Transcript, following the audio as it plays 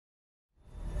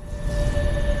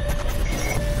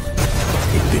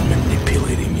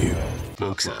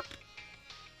Smoke's up.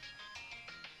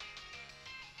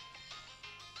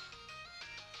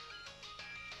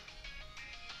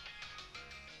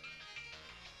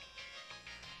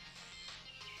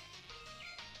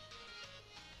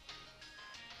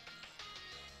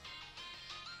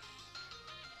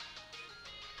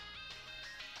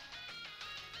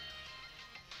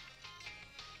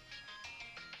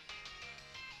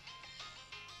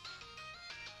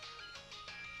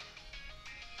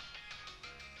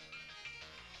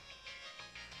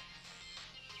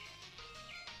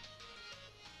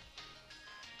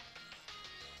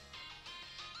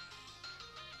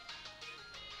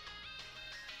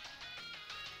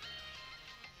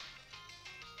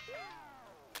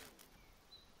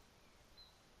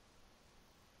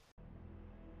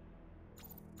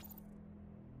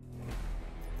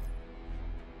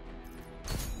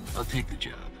 I'll take the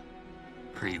job.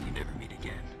 Pray we never meet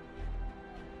again.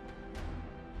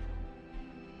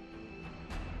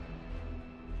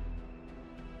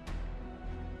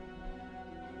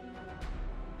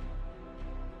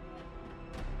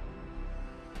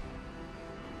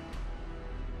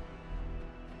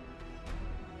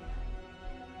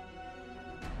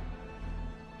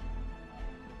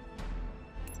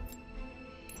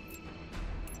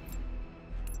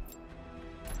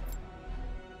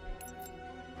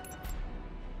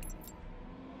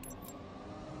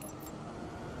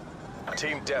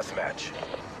 Team deathmatch.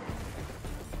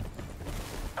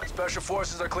 Special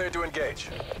forces are cleared to engage.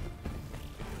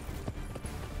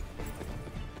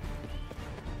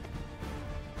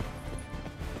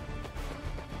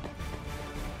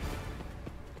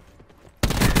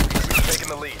 Taking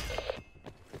the lead.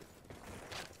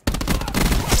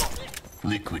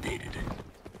 Liquidated.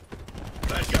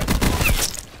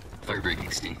 Firebreak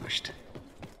extinguished.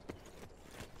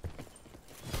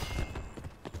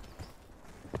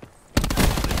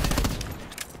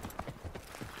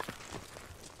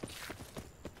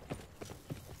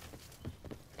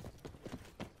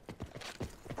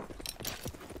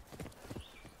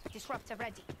 Disruptor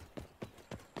ready.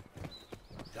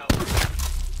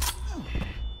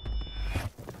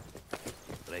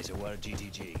 Laser wire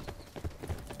GTG.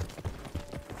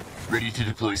 Ready to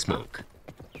deploy smoke.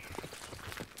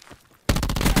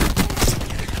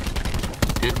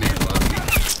 Hitman on me.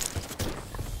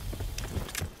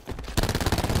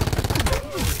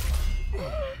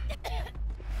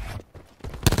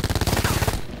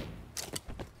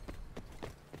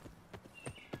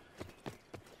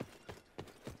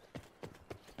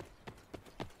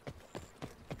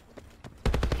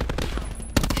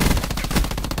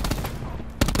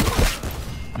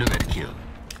 No matter kill.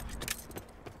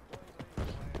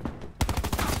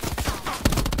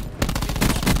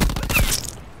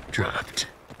 Dropped.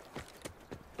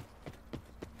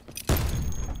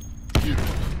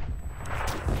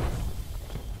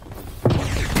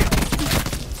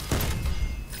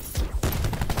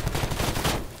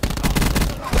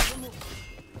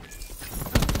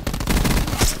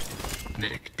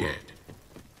 Medic dead.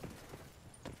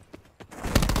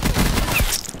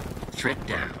 Threat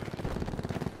down.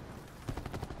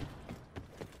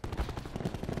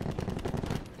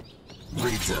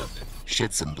 Blades up.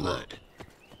 Shed some blood.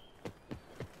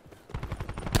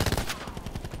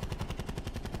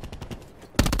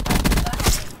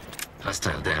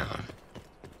 Hostile down.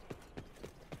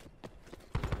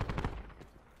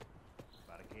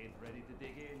 Barricade ready to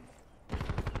dig in.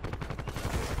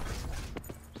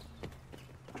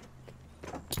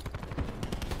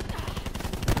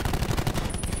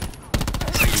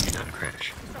 Sighting not a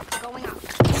crash. Going up.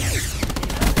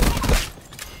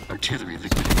 Artillery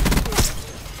liquidated.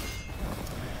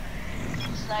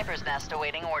 Sniper's nest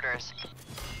awaiting orders.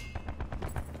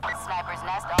 Sniper's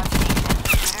nest on station.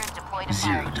 Shooters deployed to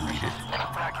Zero fire. deleted.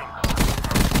 Tracking.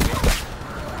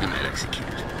 Command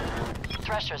executed.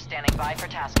 Thresher standing by for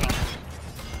tasking.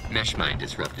 Mesh mine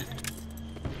disrupted.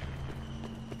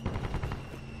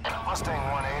 Mustang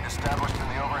 1-8 established in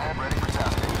the overhead, ready for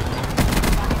tasking.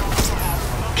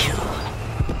 Kill.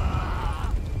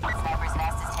 Sniper's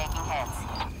nest is taking hits.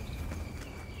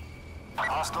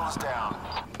 Hostile is down.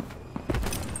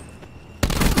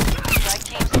 Strike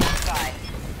teams in the sky.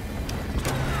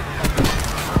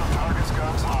 Target's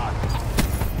guns hot.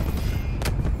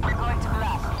 We're going to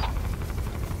left.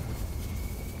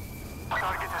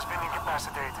 Target has been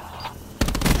incapacitated.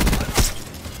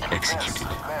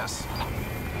 Executed. Miss.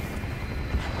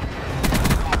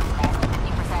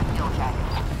 50% fuel check.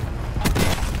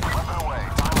 Weapon away.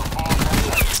 Time to fall.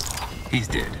 He's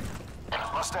dead.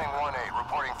 Mustang 1-8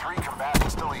 reporting 3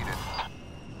 combatants deleted.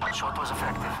 Shot was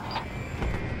effective.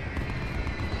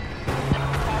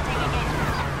 Starting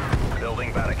engagement.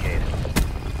 Building barricade.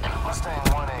 Mustang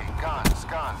 1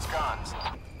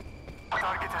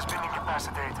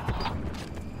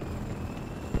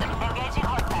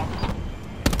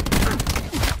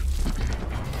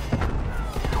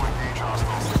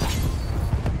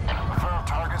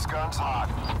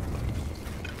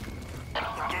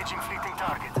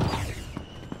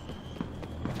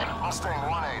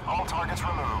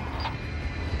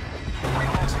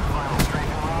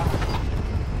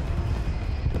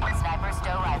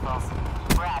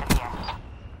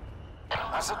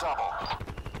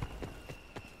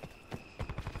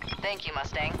 Thank you,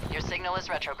 Mustang. Your signal is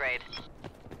retrograde.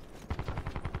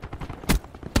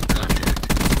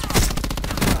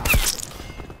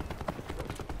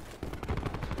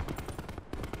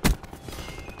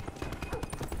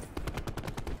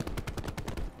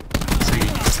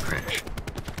 Crash.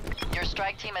 Your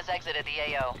strike team has exited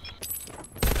the AO.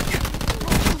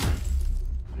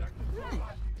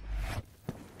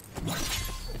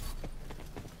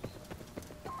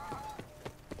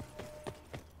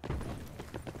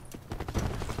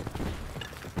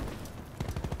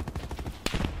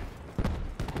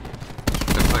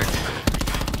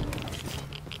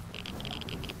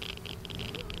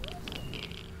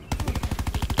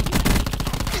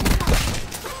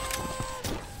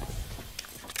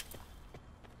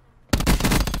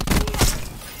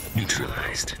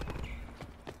 Neutralized.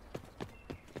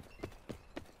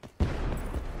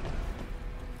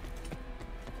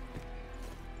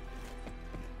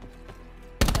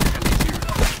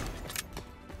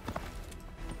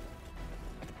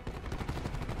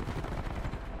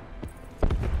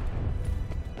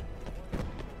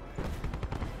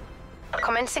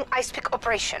 Commencing ice pick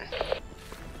operation.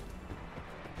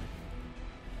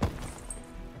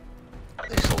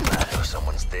 This'll matter,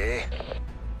 someone's there.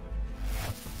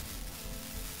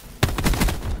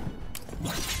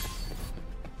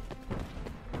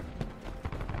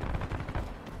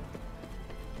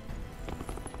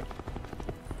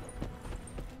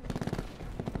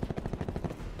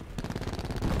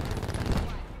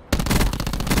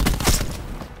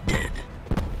 Dead.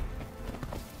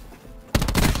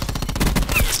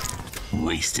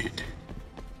 Wasted.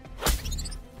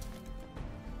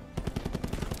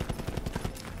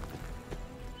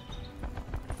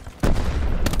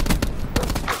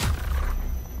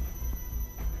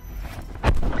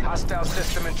 Hostile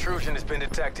system intrusion has been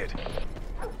detected.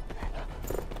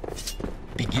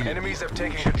 Begin. Enemies have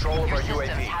taken control of Your our systems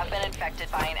UAV. have been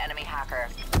infected by an enemy hacker.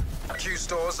 Q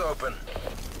stores open.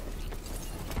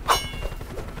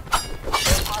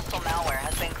 Hostile malware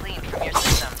has been cleaned from your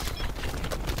systems.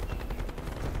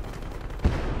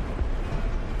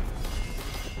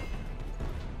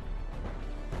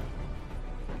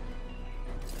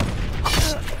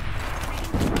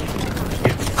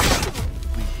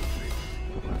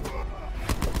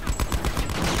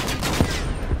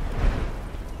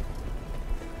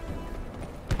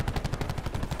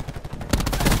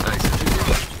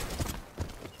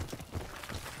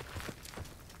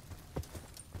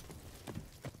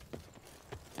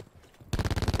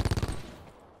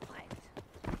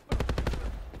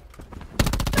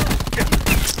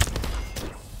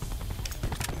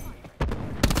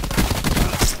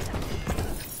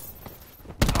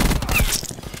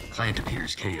 Client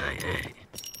appears KIA.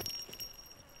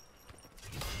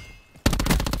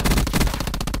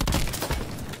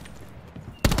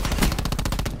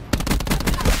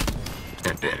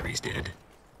 That battery's dead.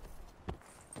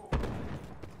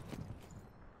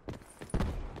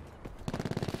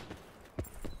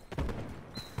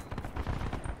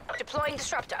 Deploying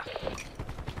disruptor.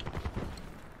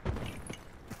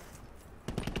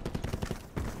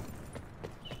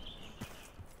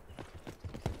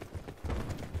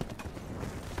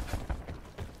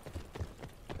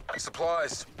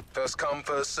 Supplies. First come,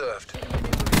 first served.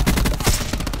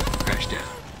 Crash down.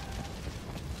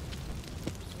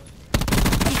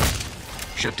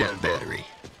 Shut down battery.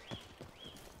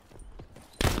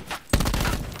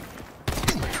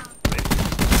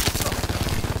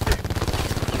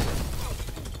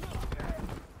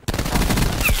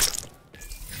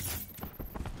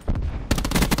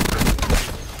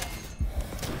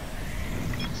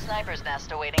 Sniper's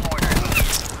nest awaiting orders.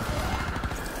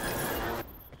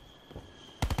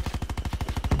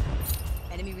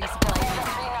 Enemy resupply.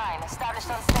 39, established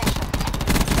on station.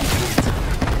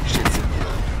 Shit's in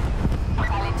blood.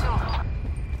 Pilot 2.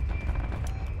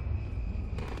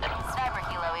 Sniper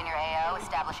helo in your AO,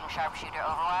 establishing sharpshooter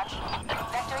overwatch.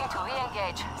 Vectoring to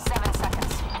re-engage. 7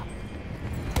 seconds.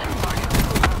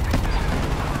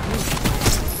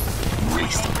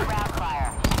 Wasted. Take the round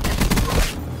fire.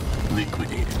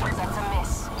 Liquidated. That's a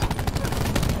miss.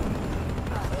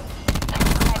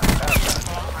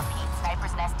 Repeat,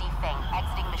 sniper's nest defang.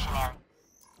 Exiting missionary.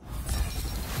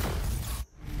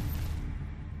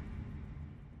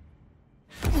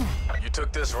 You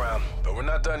took this round, but we're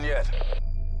not done yet.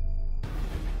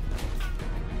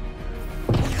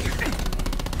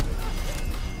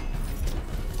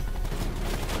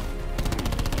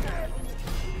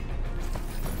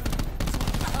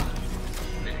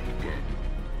 Dead.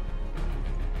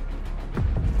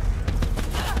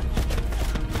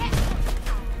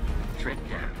 Threat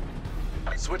down.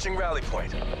 Switching rally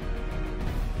point.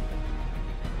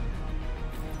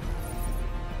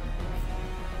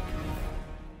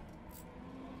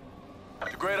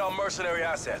 Upgrade our mercenary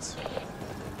assets.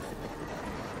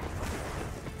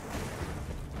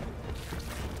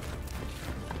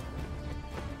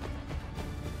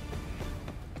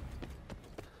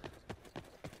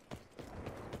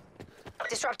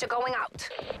 Disruptor going out.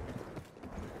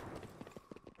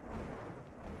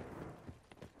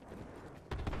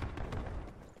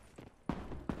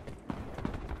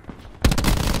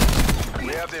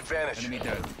 We have the advantage. Enemy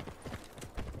down.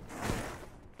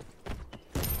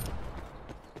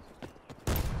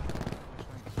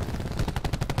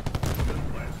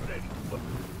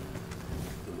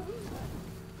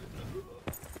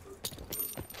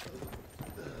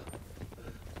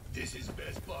 This is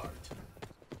best part.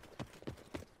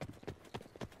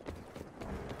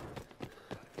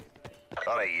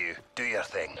 All right, you. Do your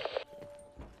thing.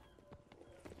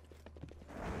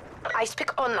 Ice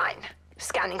pick online.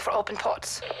 Scanning for open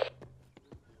ports.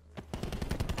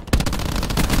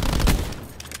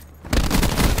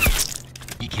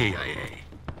 EKIA.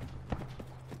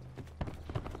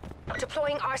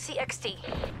 Deploying RCXD.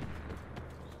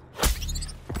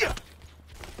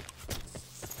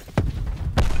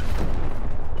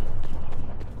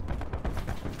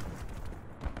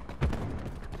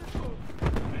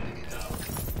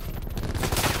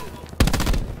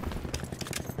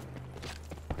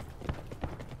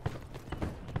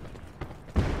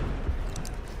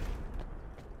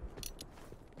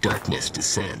 Darkness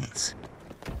descends.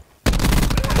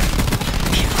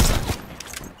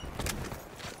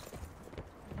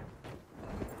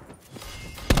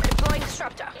 Deploying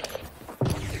disruptor.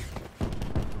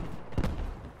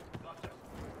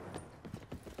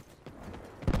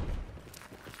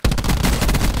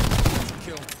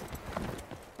 Kill.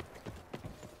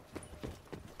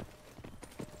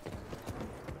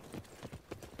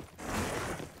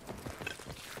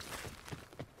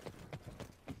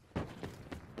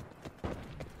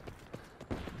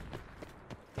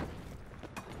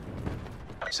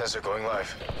 Sensor going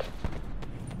live.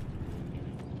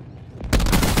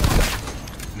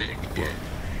 Medic dead.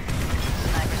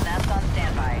 Sniper's nest on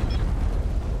standby.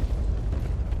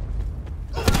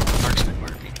 Marksman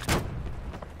working.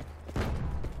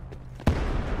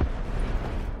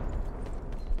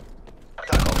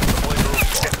 Tackle. Deploy the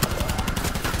roof wall.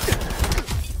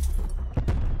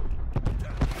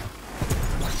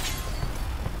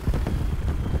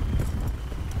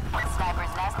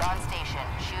 Sniper's nest on station.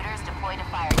 Shooters deploy to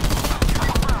fire.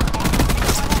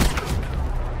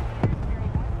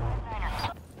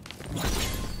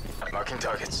 Marking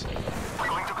targets.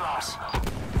 Going to glass.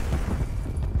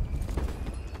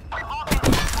 Vulcan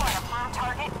 6-1, a firm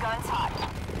target, guns hot.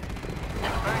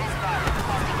 Bird is done.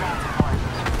 Requesting ground support.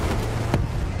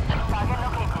 Target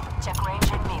located. Check range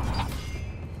and beam.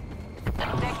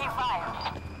 Taking fire.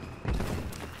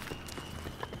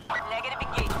 Negative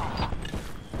engagement.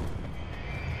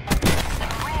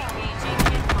 Re-engaging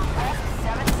in request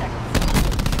 7 seconds.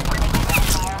 Taking back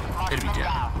fire. Enemy Marksman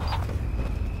down.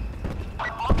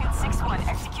 Vulcan 6-1,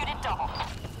 executed double.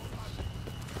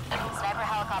 Sniper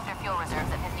helicopter fuel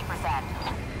reserves at 50%.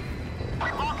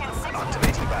 Vulcan 6-1.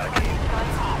 Activating barricade.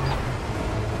 Guns hot.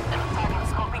 Target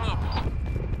scoping in.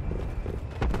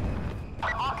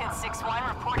 Vulcan 6-1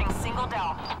 reporting single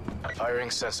down. Firing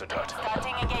sensor dart.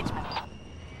 Starting engagement.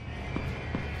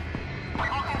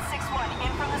 Vulcan 6-1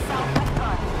 in from the south with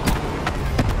guns.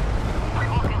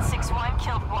 Vulcan 6-1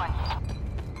 killed one.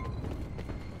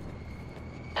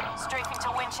 Strafing to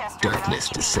Winchester. Darkness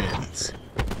without descends.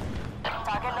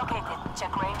 Target located.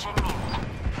 Check range and near.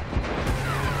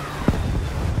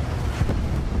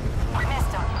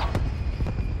 Missed him.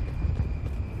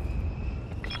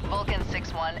 Vulcan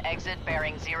 6-1, exit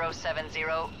bearing 070.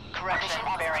 Correction,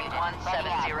 bearing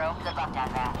 170. Good luck down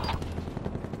there.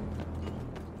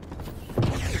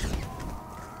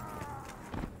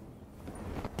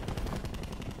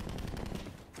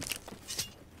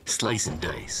 Slice and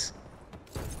dice.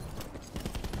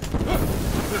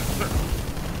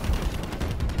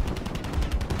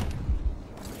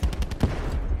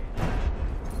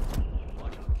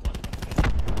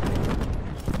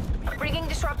 Bringing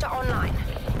disruptor online.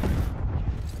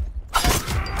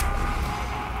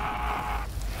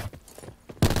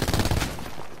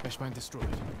 Meshmine destroyed.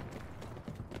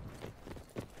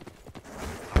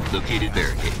 Located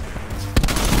barricade.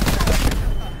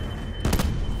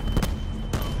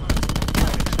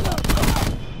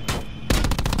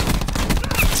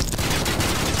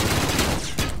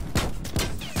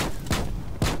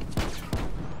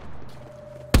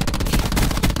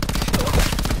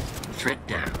 Threat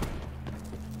down.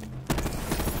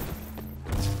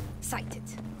 Sighted.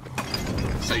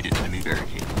 Sighted enemy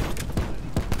barricade.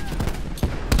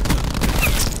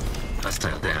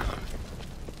 Hostile down.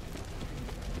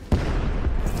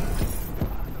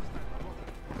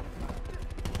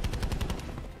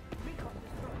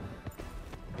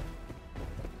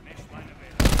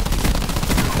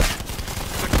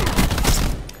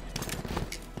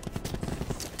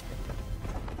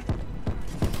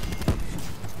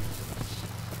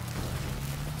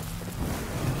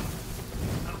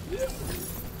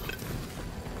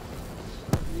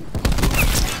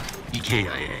 KIA.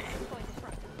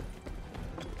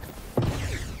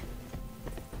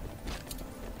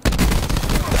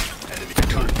 Enemy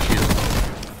Turret kill.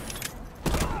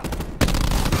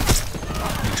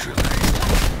 Neutralized.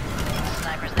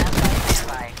 Snipers now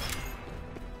standby.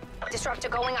 Disruptor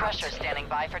going out. Crusher standing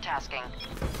by for tasking.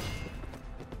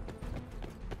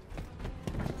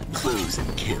 Close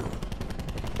and kill.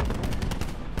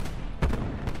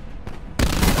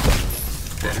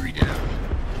 Battery down.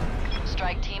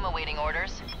 Strike team awaiting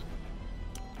orders.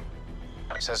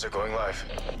 Sensor going live.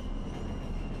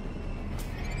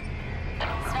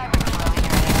 Sniper team loading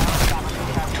your AO.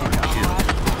 Turret kill.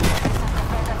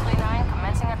 Defender 3-9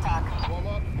 commencing attack. Warm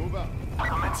up, move out.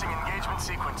 Commencing engagement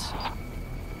sequence.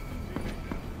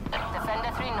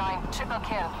 Defender 3-9 triple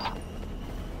kill.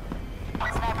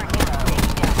 Sniper hero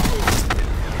taking damage.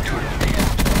 Turret down.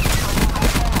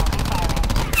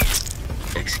 Firing.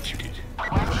 Executed. One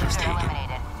Orders shooter taken.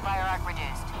 eliminated. Fire arc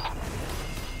reduced.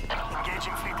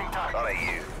 Engaging fleeting target. Alright,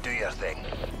 you. Do your thing.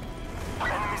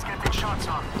 Enemies getting shots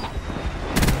on.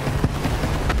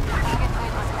 Target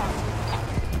grid was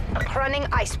cut. Running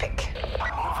ice pick.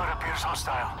 Mover appears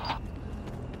hostile.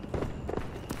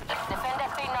 Defender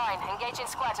 3-9 engaging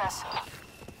squatters.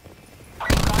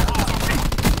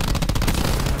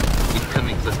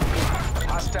 Incoming clip.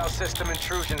 Hostile system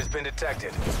intrusion has been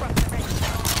detected.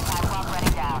 Sidewalk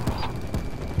ready down.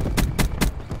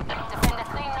 Defender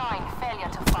 3-9 failure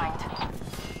to find.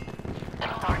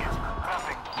 Target,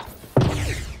 trapping.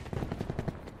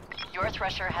 Your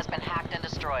Thresher has been hacked and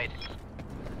destroyed.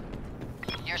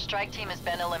 Your strike team has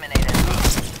been eliminated.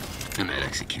 Nomad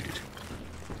executed.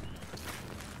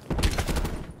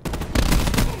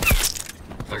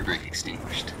 Firebreak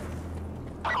extinguished.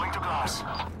 Going to glass.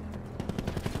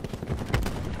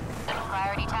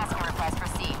 Priority tasking request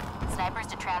received. Snipers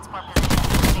to transport position.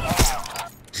 Moving AO.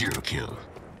 0 kill.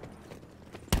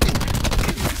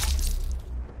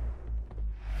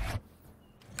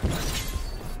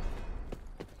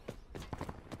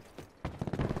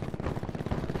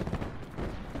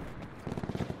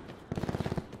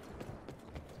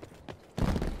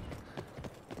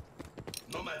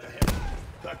 Nomad ahead.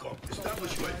 D'accord.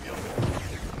 Establish UAV.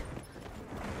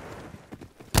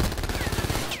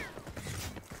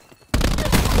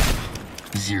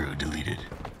 0 deleted.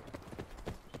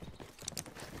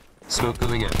 Smoke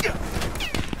going out.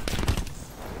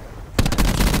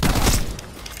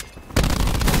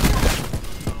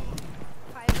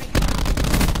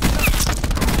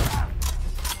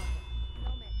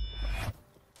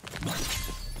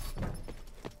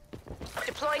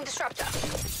 Deploying disruptor.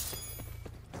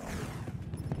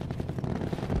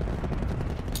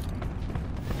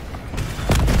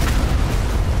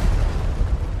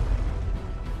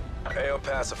 AO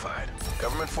pacified.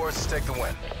 Government forces take the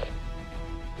win.